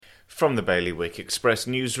From the Bailiwick Express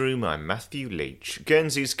newsroom, I'm Matthew Leach.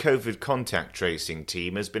 Guernsey's COVID contact tracing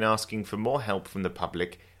team has been asking for more help from the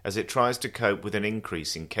public as it tries to cope with an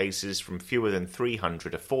increase in cases from fewer than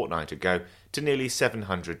 300 a fortnight ago to nearly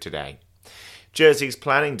 700 today. Jersey's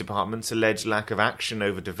planning department's alleged lack of action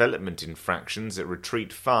over development infractions at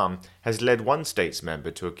Retreat Farm has led one state's member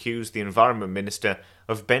to accuse the Environment Minister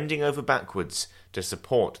of bending over backwards to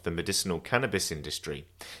support the medicinal cannabis industry.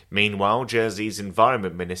 Meanwhile, Jersey's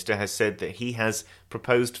Environment Minister has said that he has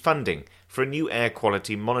proposed funding for a new air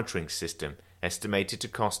quality monitoring system estimated to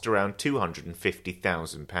cost around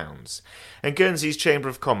 £250,000. And Guernsey's Chamber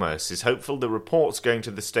of Commerce is hopeful that reports going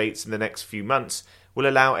to the States in the next few months will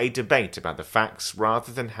allow a debate about the facts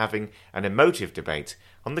rather than having an emotive debate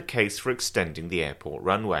on the case for extending the airport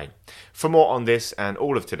runway. For more on this and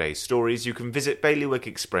all of today's stories, you can visit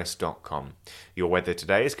bailiwickexpress.com. Your weather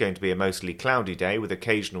today is going to be a mostly cloudy day with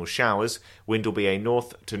occasional showers. Wind will be a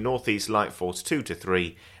north to northeast light force 2 to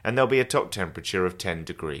 3, and there'll be a top temperature of 10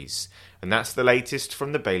 degrees. And that's the latest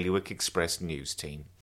from the Bailiwick Express news team.